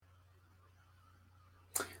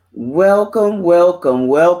Welcome, welcome,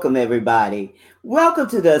 welcome, everybody. Welcome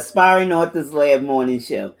to the Aspiring Authors Lab Morning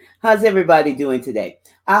Show. How's everybody doing today?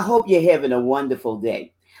 I hope you're having a wonderful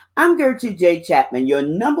day. I'm Gertrude J. Chapman, your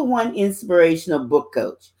number one inspirational book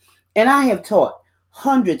coach, and I have taught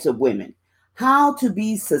hundreds of women how to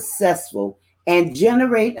be successful and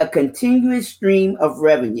generate a continuous stream of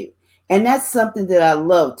revenue. And that's something that I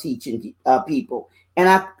love teaching people,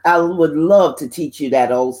 and I would love to teach you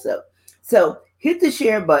that also. So hit the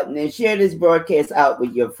share button and share this broadcast out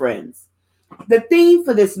with your friends. The theme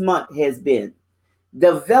for this month has been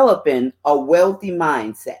developing a wealthy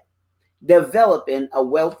mindset. Developing a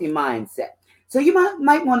wealthy mindset. So you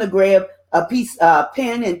might want to grab a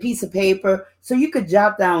pen and piece of paper so you could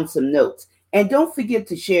jot down some notes. And don't forget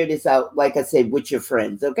to share this out, like I said, with your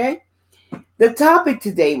friends, okay? The topic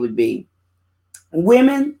today would be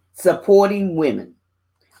women supporting women.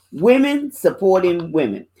 Women supporting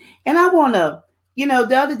women. And I want to,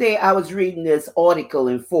 the other day I was reading this article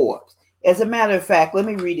in Forbes. As a matter of fact, let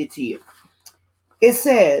me read it to you. It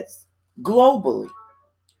says globally,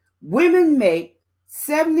 women make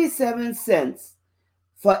 77 cents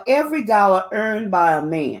for every dollar earned by a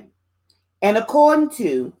man. And according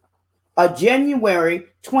to a January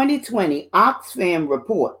 2020 Oxfam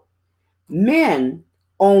report, men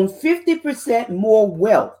own 50% more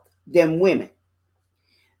wealth than women.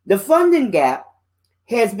 The funding gap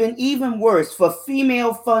has been even worse for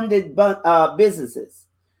female funded businesses.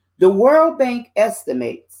 The World Bank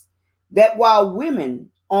estimates that while women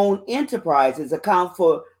owned enterprises account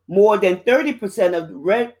for more than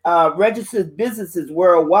 30% of registered businesses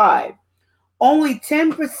worldwide, only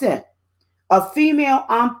 10% of female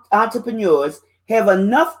entrepreneurs have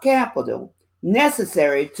enough capital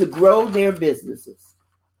necessary to grow their businesses.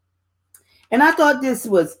 And I thought this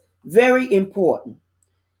was very important.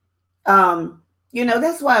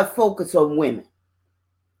 That's why I focus on women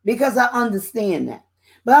because I understand that.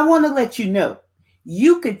 But I want to let you know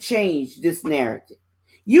you could change this narrative.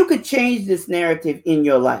 You could change this narrative in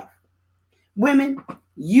your life. Women,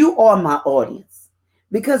 you are my audience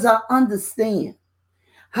because I understand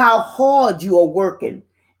how hard you are working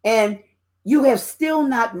and you have still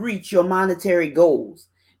not reached your monetary goals.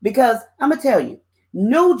 Because I'm going to tell you,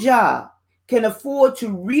 no job can afford to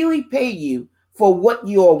really pay you for what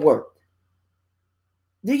you are worth.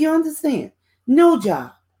 Do you understand? No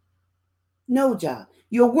job. No job.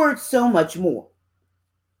 You're worth so much more.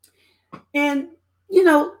 And,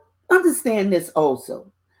 understand this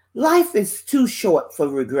also. Life is too short for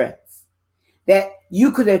regrets. That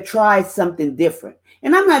you could have tried something different.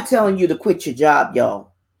 And I'm not telling you to quit your job,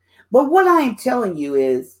 y'all. But what I am telling you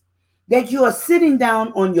is that you are sitting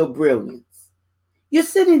down on your brilliance. You're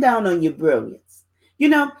sitting down on your brilliance.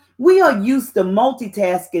 We are used to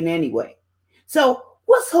multitasking anyway. So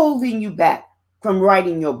what's holding you back from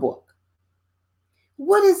writing your book?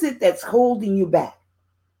 What is it that's holding you back?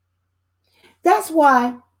 That's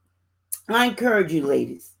why I encourage you,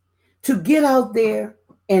 ladies, to get out there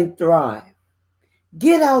and thrive.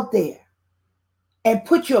 Get out there and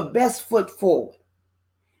put your best foot forward.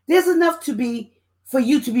 There's enough for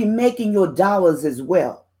you to be making your dollars as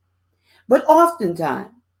well. But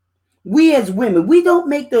oftentimes, we as women, we don't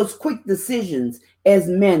make those quick decisions as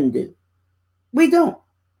men do. We don't.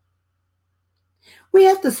 We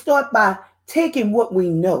have to start by taking what we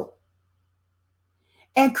know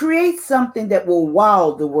and create something that will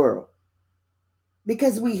wow the world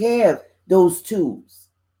because we have those tools.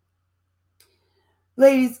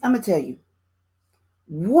 Ladies, I'm going to tell you,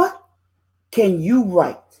 what can you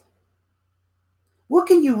write? What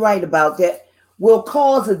can you write about that will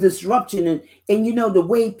cause a disruption in the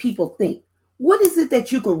way people think? What is it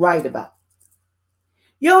that you could write about?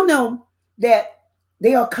 Y'all know that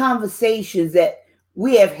there are conversations that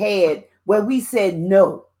we have had where we said,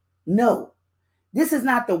 no, this is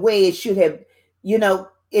not the way it should have,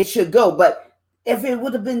 it should go. But if it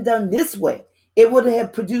would have been done this way, it would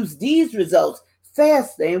have produced these results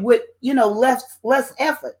faster and with, less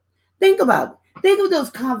effort. Think about it. Think of those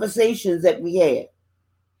conversations that we had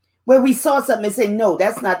where we saw something and say, no,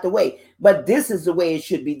 that's not the way, but this is the way it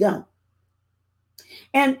should be done.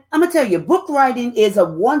 And I'm going to tell you, book writing is a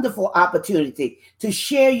wonderful opportunity to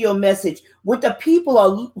share your message with the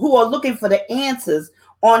people who are looking for the answers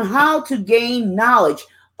on how to gain knowledge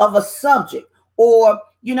of a subject or,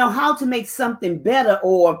 how to make something better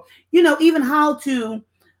or, even how to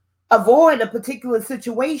avoid a particular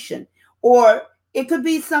situation. Or it could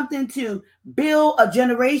be something to build a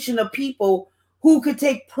generation of people who could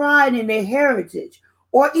take pride in their heritage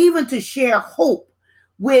or even to share hope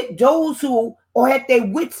with those who are at their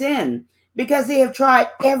wits' end because they have tried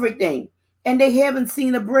everything and they haven't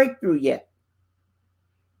seen a breakthrough yet.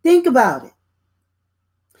 Think about it.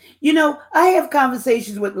 I have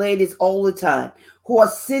conversations with ladies all the time who are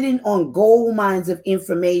sitting on gold mines of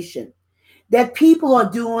information that people are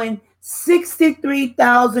doing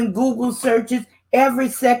 63,000 Google searches every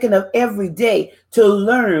second of every day to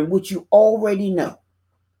learn what you already know.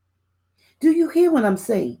 Do you hear what I'm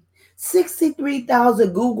saying?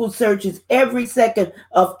 63,000 Google searches every second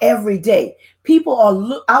of every day. People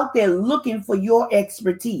are out there looking for your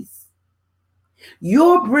expertise.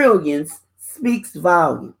 Your brilliance speaks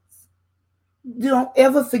volumes. Don't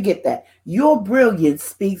ever forget that. Your brilliance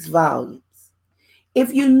speaks volumes.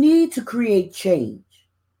 If you need to create change,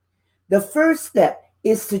 the first step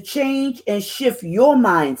is to change and shift your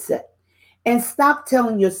mindset and stop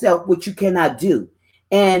telling yourself what you cannot do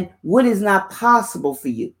and what is not possible for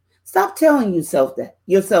you. Stop telling yourself that.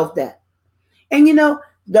 And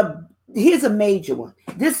here's a major one.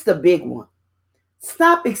 This is the big one.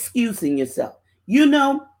 Stop excusing yourself.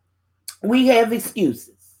 We have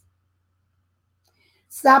excuses.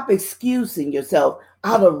 Stop excusing yourself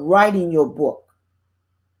out of writing your book.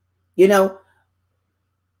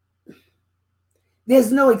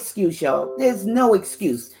 There's no excuse, y'all. There's no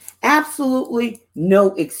excuse. Absolutely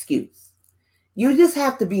no excuse. You just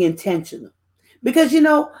have to be intentional. Because, a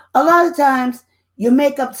lot of times you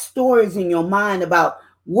make up stories in your mind about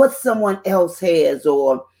what someone else has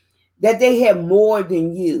or that they have more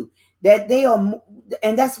than you, that they are,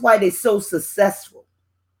 and that's why they're so successful.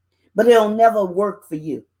 But it'll never work for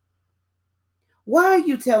you. Why are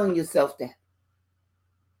you telling yourself that?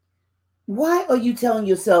 Why are you telling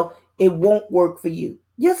yourself it won't work for you?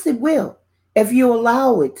 Yes, it will, if you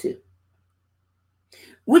allow it to.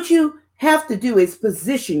 What you have to do is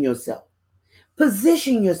position yourself.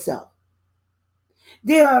 Position yourself.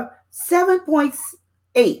 There are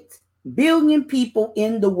 7.8 billion people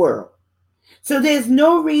in the world. So there's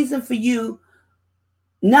no reason for you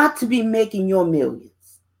not to be making your millions.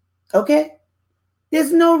 Okay?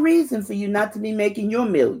 There's no reason for you not to be making your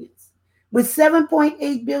millions with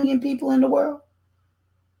 7.8 billion people in the world.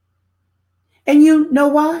 And you know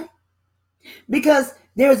why? Because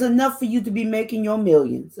there's enough for you to be making your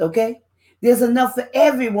millions, okay? There's enough for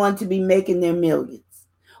everyone to be making their millions,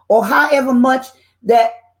 or however much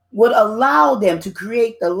that would allow them to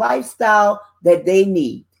create the lifestyle that they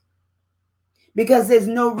need. Because there's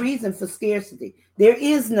no reason for scarcity. There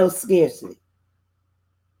is no scarcity.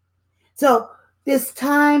 So it's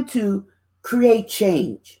time to create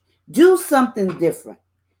change. Do something different.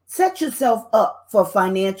 Set yourself up for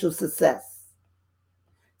financial success.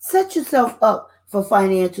 Set yourself up for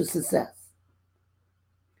financial success.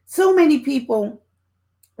 So many people,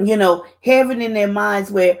 have it in their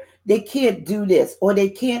minds where they can't do this or they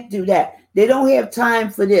can't do that. They don't have time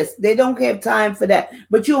for this. They don't have time for that.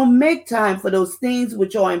 But you'll make time for those things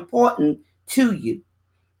which are important to you.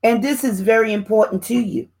 And this is very important to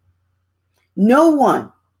you. No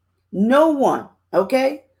one,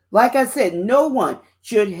 okay? Like I said, no one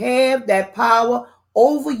should have that power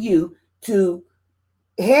over you to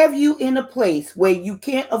have you in a place where you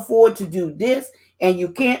can't afford to do this and you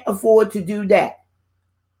can't afford to do that.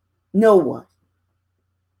 No one.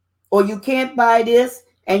 Or you can't buy this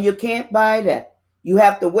and you can't buy that. You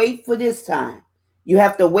have to wait for this time. You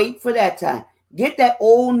have to wait for that time. Get that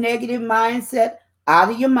old negative mindset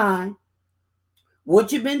out of your mind.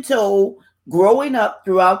 What you've been told growing up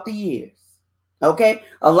throughout the years. Okay?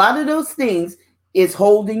 A lot of those things is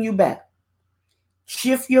holding you back.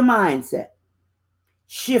 Shift your mindset.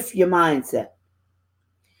 Shift your mindset.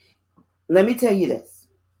 Let me tell you this.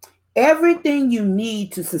 Everything you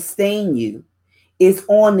need to sustain you is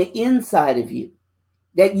on the inside of you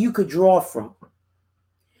that you could draw from.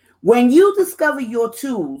 When you discover your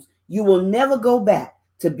tools, you will never go back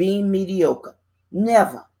to being mediocre.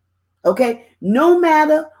 Never. Okay? No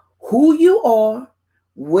matter who you are,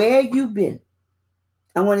 where you've been.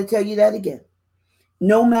 I want to tell you that again.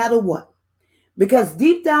 No matter what. Because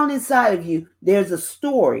deep down inside of you, there's a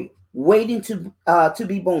story waiting to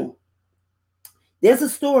be born. There's a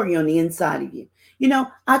story on the inside of you.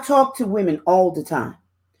 I talk to women all the time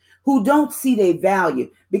who don't see their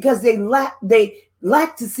value because they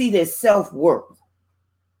lack to see their self-worth.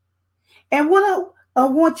 And what I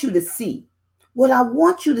want you to see, what I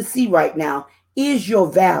want you to see right now is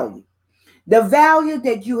your value. The value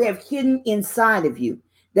that you have hidden inside of you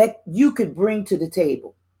that you could bring to the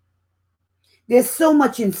table. There's so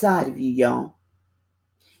much inside of you, y'all.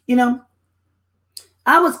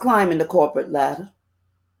 I was climbing the corporate ladder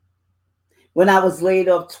when I was laid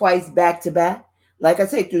off twice back to back. Like I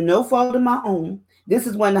said, through no fault of my own. This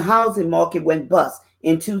is when the housing market went bust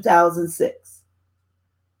in 2006.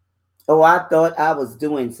 Oh, I thought I was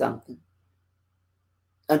doing something.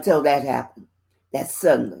 until that happened. That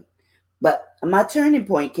suddenly. But my turning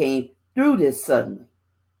point came through this suddenly.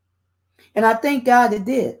 And I thank God it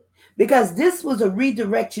did. Because this was a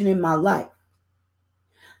redirection in my life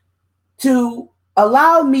to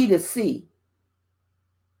allow me to see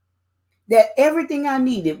that everything I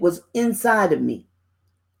needed was inside of me.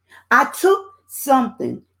 I took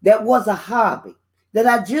something that was a hobby that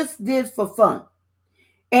I just did for fun.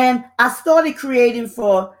 And I started creating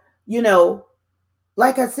for,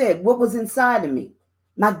 like I said, what was inside of me,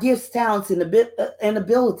 my gifts, talents, and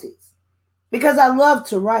abilities. Because I love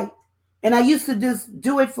to write. And I used to just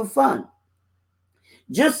do it for fun.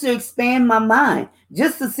 Just to expand my mind,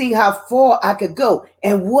 just to see how far I could go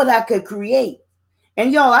and what I could create.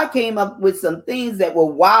 And y'all, I came up with some things that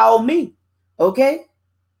will wow me, okay?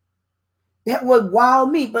 That would wow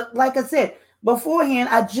me. But like I said, beforehand,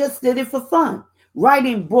 I just did it for fun.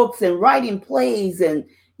 Writing books and writing plays and,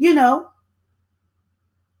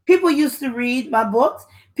 people used to read my books.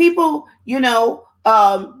 People,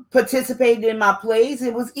 participated in my plays.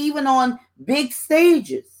 It was even on big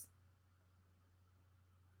stages.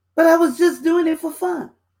 But I was just doing it for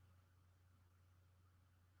fun.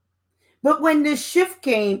 But when this shift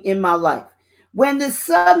came in my life, when this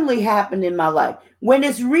suddenly happened in my life, when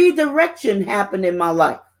this redirection happened in my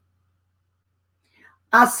life,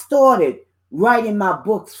 I started writing my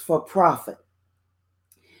books for profit.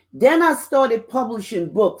 Then I started publishing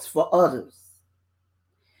books for others.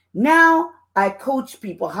 Now I coach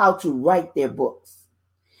people how to write their books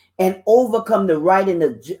and overcome the writing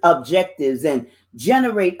objectives and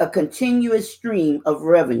generate a continuous stream of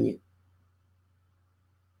revenue.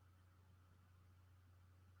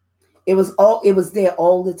 It was there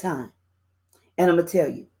all the time. And I'm going to tell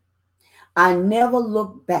you, I never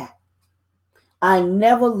looked back. I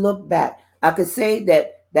never looked back. I could say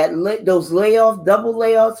that those layoffs, double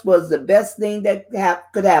layoffs, was the best thing that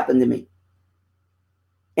could happen to me.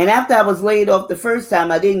 And after I was laid off the first time,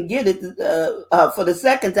 I didn't get it for the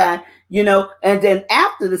second time, and then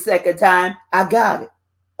after the second time, I got it.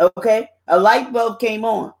 Okay? A light bulb came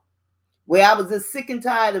on where I was just sick and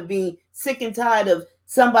tired of being sick and tired of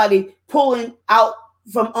somebody pulling out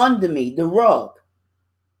from under me the rug.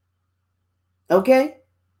 Okay?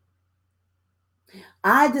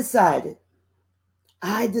 I decided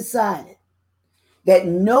that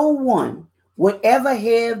no one would ever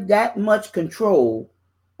have that much control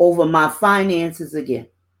over my finances again.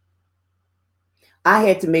 I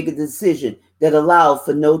had to make a decision that allowed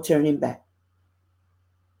for no turning back.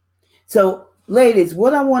 So, ladies,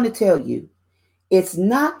 what I want to tell you, it's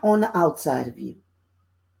not on the outside of you,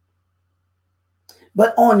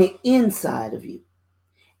 but on the inside of you.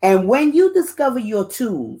 And when you discover your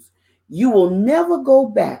tools, you will never go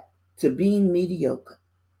back to being mediocre.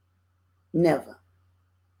 Never.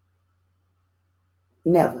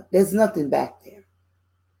 Never. There's nothing back there.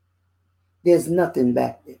 There's nothing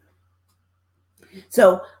back there.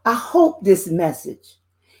 So I hope this message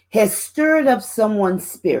has stirred up someone's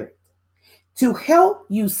spirit to help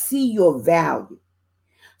you see your value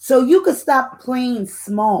so you can stop playing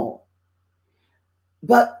small,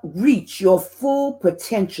 but reach your full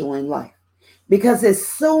potential in life. Because there's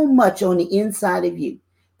so much on the inside of you.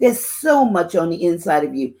 There's so much on the inside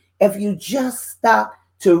of you. If you just stop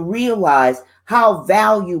to realize how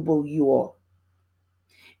valuable you are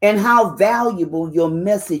and how valuable your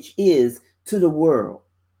message is to the world.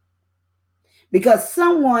 Because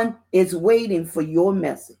someone is waiting for your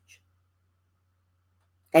message.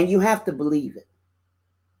 And you have to believe it.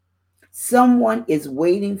 Someone is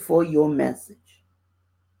waiting for your message.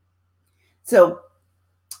 So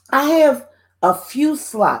I have a few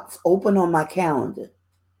slots open on my calendar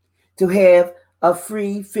to have a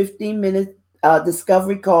free 15-minute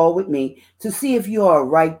discovery call with me to see if you are a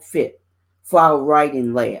right fit for our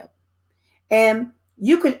writing lab. And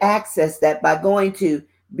you can access that by going to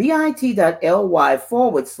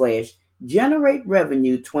bit.ly/generate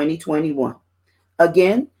revenue 2021.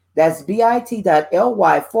 Again, that's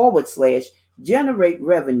bit.ly/generate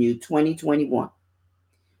revenue 2021.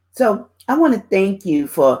 So I want to thank you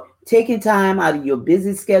for taking time out of your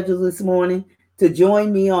busy schedule this morning to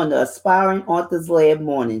join me on the Aspiring Authors Lab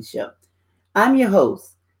Morning Show. I'm your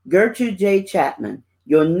host, Gertrude J. Chapman,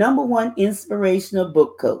 your #1 inspirational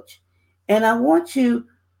book coach. And I want you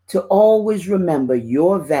to always remember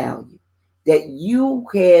your value, that you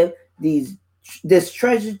have this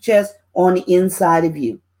treasure chest on the inside of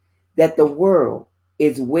you, that the world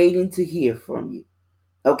is waiting to hear from you.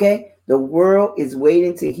 Okay? The world is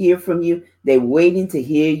waiting to hear from you. They're waiting to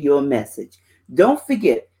hear your message. Don't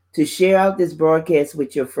forget to share out this broadcast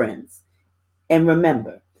with your friends. And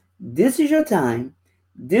remember, this is your time.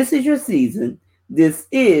 This is your season. This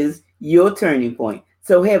is your turning point.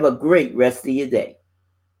 So have a great rest of your day.